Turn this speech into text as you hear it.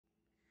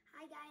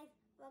guys,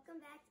 welcome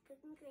back to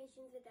Cooking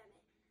Creations with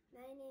Emmett. My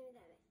name is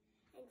Emmett,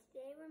 and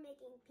today we're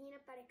making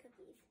peanut butter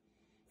cookies.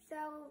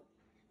 So,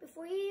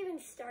 before you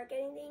even start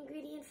getting the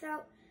ingredients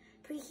out,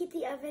 preheat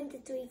the oven to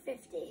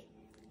 350.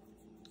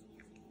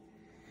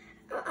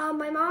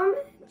 My mom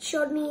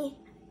showed me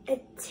a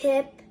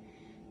tip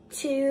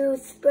to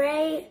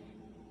spray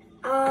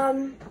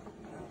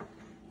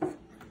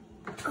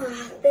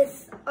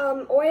this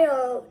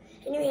oil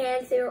in your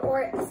hands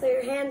so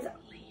your hands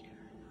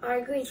are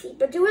greasy.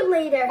 But do it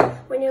later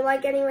when you're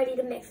like getting ready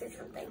to mix or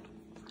something.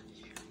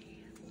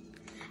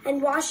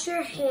 And wash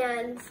your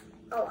hands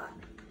a lot.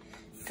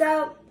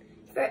 So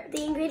for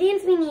the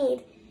ingredients we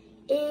need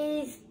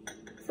is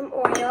some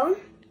oil,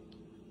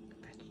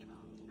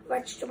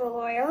 vegetable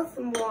oil,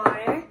 some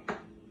water,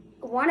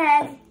 1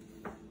 egg,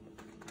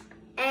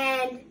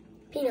 and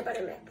peanut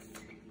butter mix.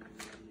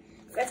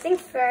 First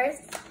things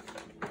first,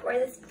 pour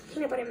this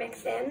peanut butter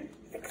mix in.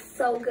 It looks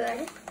so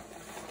good.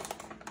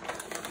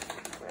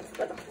 Let's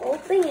put the whole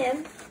thing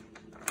in.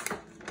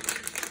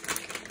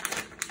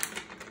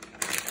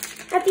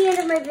 At the end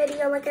of my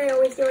video, like I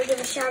always do, I give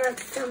a shout out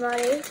to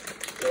somebody,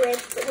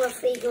 which we'll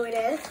see who it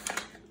is.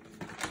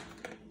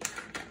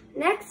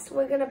 Next,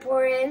 we're gonna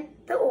pour in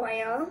the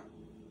oil.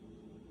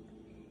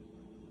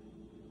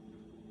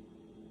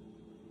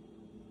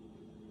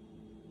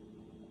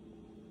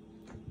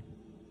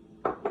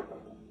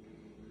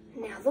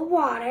 Now the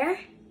water.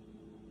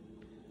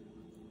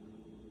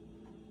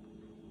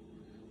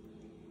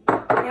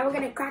 Now we're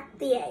gonna crack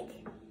the egg.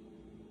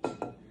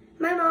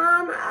 My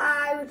mom,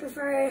 I would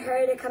prefer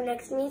her to come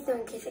next to me, so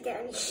in case I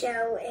get any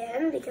shell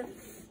in,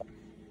 because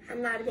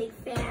I'm not a big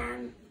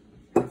fan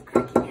of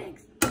cracking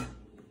eggs.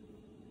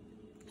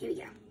 Here we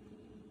go.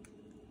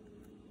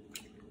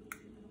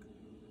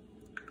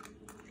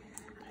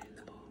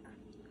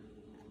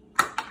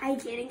 I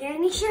didn't get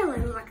any shell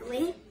in,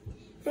 luckily.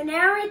 So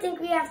now I think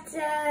we have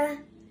to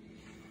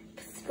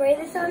spray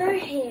this on our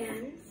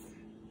hands.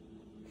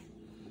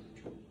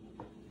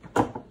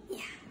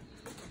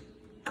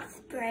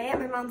 Spray it.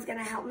 My mom's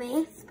gonna help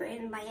me spray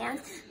it in my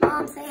hands.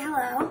 Mom, say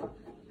hello.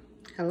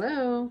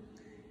 Hello.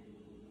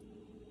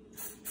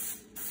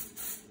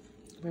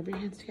 Rub your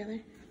hands together.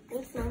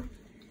 Thanks, Mom.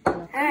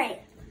 All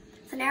right.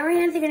 So now our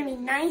hands are gonna be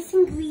nice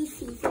and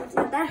greasy, so it's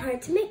not that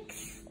hard to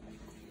mix.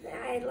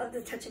 I love the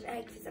touch of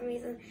egg for some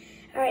reason.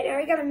 All right, now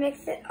we gotta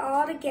mix it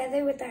all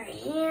together with our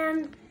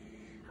hand.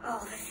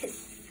 Oh, this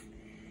is...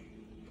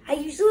 I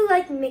usually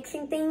like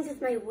mixing things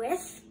with my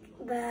whisk,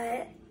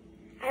 but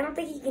I don't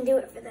think you can do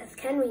it for this,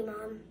 can we,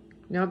 Mom?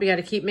 No, but you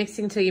gotta keep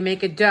mixing till you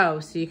make a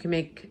dough so you can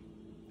make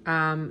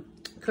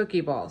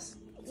cookie balls.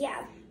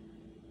 Yeah.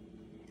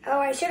 Oh,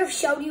 I should have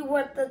showed you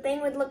what the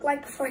thing would look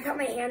like before I got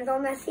my hands all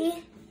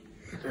messy.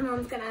 My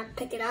mom's gonna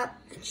pick it up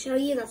and show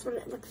you. That's what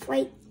it looks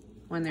like.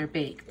 When they're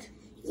baked.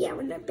 Yeah,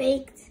 when they're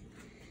baked.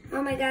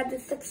 Oh my God,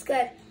 this looks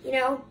good. You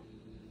know,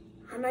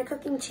 on my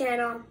cooking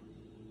channel,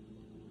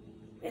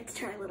 let's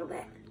try a little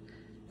bit.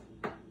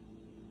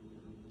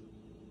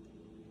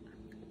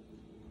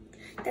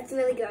 That's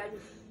really good.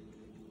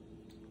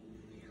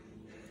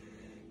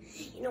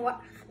 You know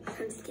what?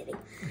 I'm just kidding.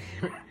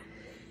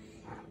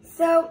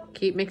 So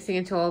keep mixing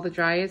until all the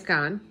dry is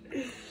gone.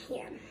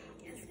 Yeah.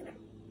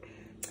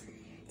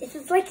 This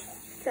is like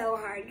so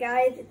hard,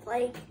 guys. It's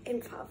like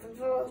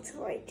impossible to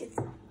like just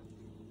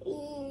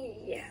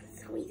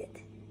squeeze it.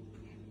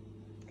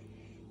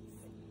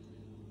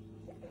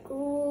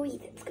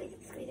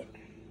 Squeeze it.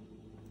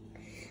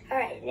 All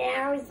right,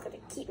 now we're just gonna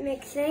keep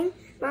mixing.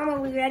 Mom,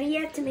 are we ready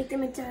yet to make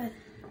them into?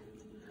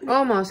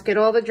 Almost. Get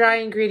all the dry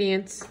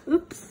ingredients.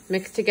 Oops.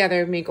 Mixed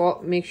together.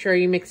 Make sure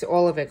you mix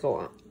all of it.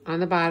 Go on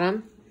the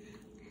bottom.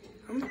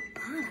 On the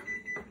bottom.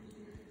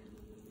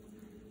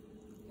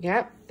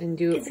 Yep, and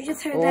do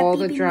all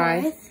the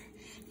dry. Noise.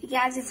 You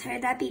guys just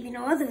heard that beeping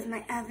noise. This is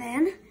my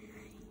oven.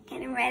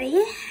 Getting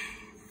ready.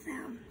 So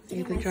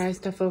get the dry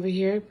stuff over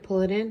here.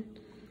 Pull it in.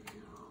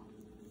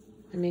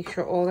 And make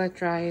sure all that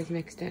dry is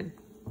mixed in.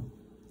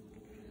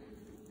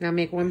 Now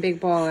make one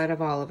big ball out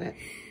of all of it.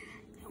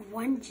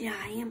 One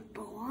giant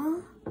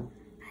ball?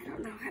 I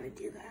don't know how to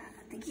do that.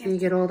 I think you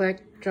get all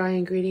that dry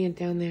ingredient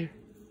down there.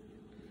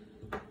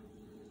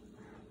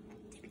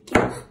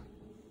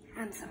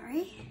 I'm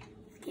sorry.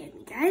 Scared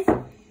me, guys.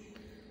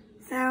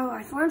 So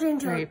I formed it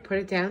into All right, put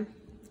it down.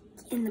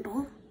 In the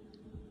bowl.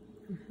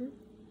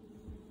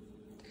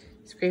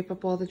 Scrape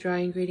up all the dry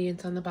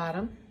ingredients on the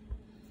bottom.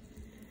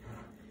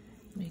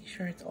 Make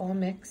sure it's all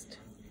mixed.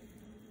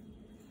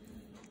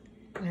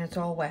 And it's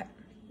all wet.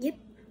 Yep.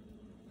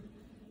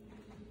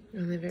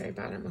 On the very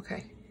bottom,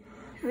 okay.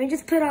 Let me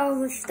just put all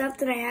the stuff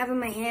that I have in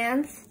my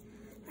hands.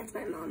 That's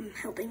my mom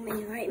helping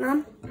me, right,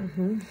 Mom?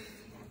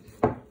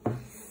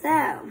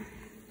 So.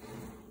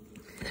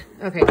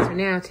 Okay, so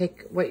now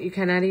take what you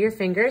can out of your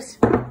fingers.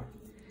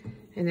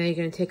 And now you're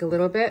going to take a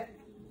little bit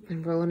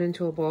and roll it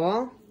into a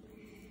ball.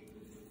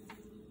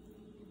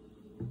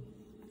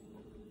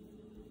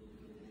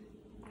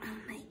 Oh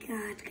my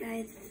God,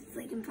 guys, this is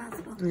like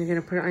impossible. And you're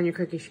going to put it on your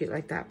cookie sheet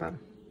like that, bub.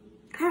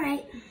 All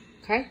right.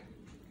 Okay?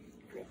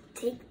 I'm going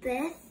to take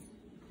this,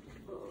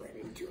 roll it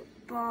into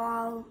a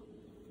ball.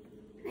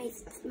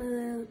 Nice and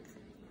smooth.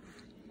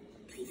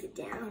 Place it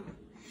down.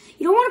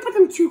 You don't want to put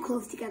them too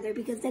close together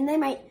because then they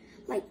might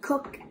like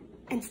cook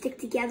and stick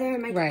together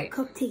and might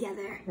cook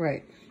together.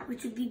 Right.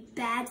 Which would be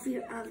bad for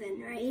your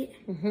oven, right?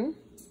 Mm-hmm.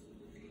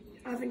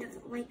 Your oven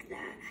doesn't like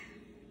that.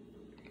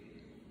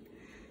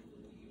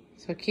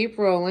 So keep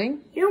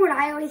rolling. You know what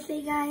I always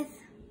say, guys?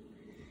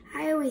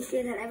 I always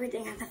say that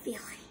everything has a feeling.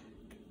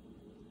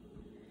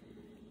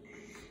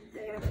 So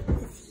I'm going to put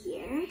this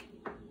here.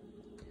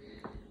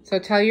 So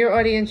tell your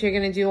audience you're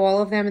going to do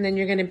all of them and then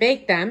you're going to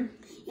bake them.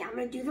 Yeah, I'm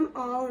going to do them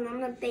all and I'm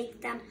going to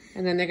bake them.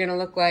 And then they're going to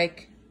look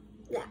like...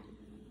 Yeah.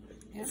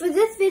 For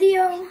this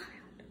video,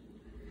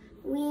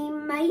 we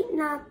might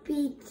not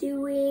be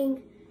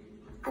doing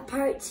a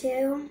part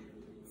 2.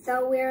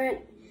 So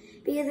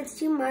because it's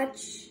too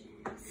much.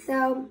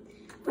 So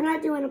we're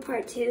not doing a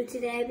part 2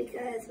 today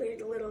because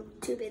we're a little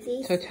too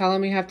busy. So tell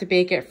them you have to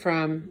bake it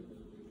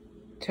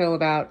till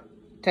about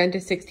 10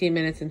 to 16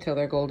 minutes until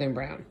they're golden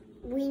brown.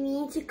 We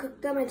need to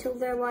cook them until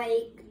they're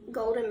like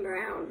golden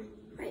brown.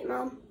 Right,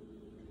 Mom?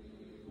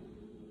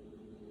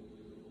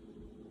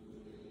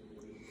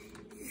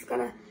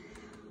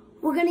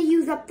 We're gonna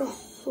use up the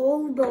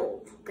whole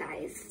bowl,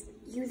 guys.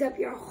 Use up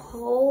your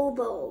whole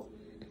bowl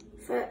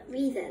for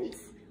reasons.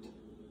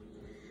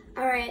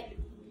 All right.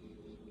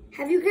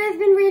 Have you guys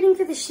been waiting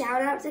for the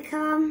shout out to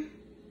come?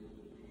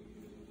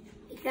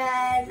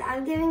 Because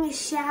I'm giving a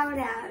shout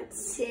out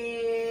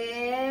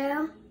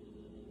to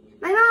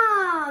my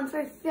mom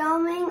for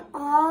filming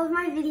all of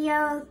my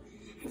videos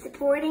and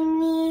supporting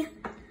me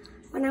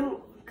when I'm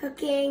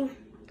cooking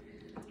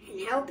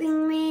and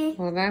helping me.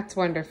 Well, that's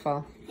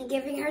wonderful. And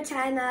giving her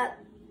time up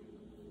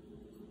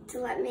to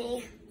let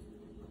me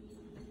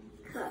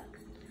cook.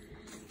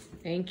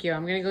 Thank you.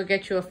 I'm going to go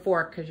get you a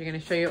fork because you're going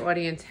to show your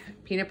audience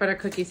peanut butter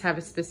cookies have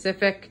a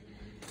specific...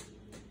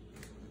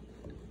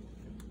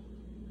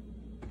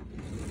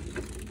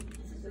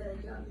 This is really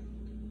good.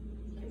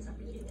 You can stop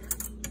eating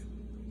that.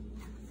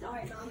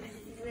 Sorry, Mom. This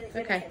is really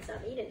good. Okay. I can't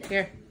stop eating it.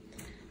 Here.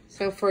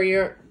 So for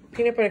your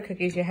peanut butter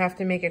cookies, you have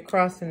to make it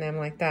cross in them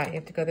like that. You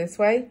have to go this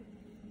way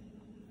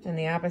and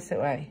the opposite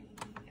way.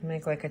 And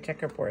make like a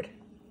checkerboard.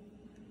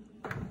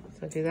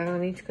 So do that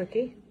on each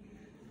cookie.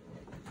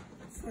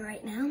 For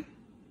right now.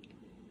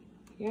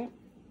 Yep.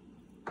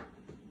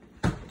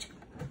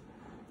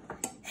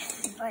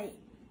 Right.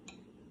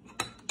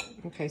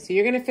 Okay, so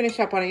you're going to finish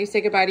up. Why don't you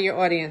say goodbye to your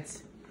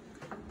audience?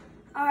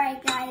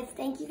 Alright, guys.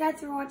 Thank you guys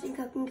for watching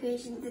Cooking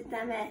Creations with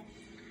Emmett.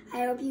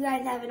 I hope you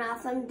guys have an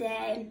awesome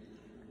day.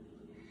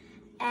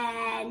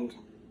 And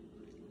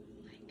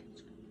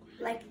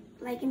like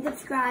and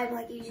subscribe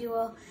like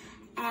usual.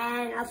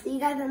 And I'll see you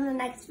guys in the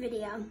next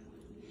video.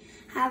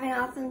 Have an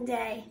awesome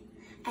day.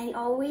 And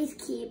always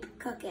keep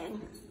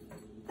cooking.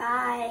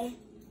 Bye.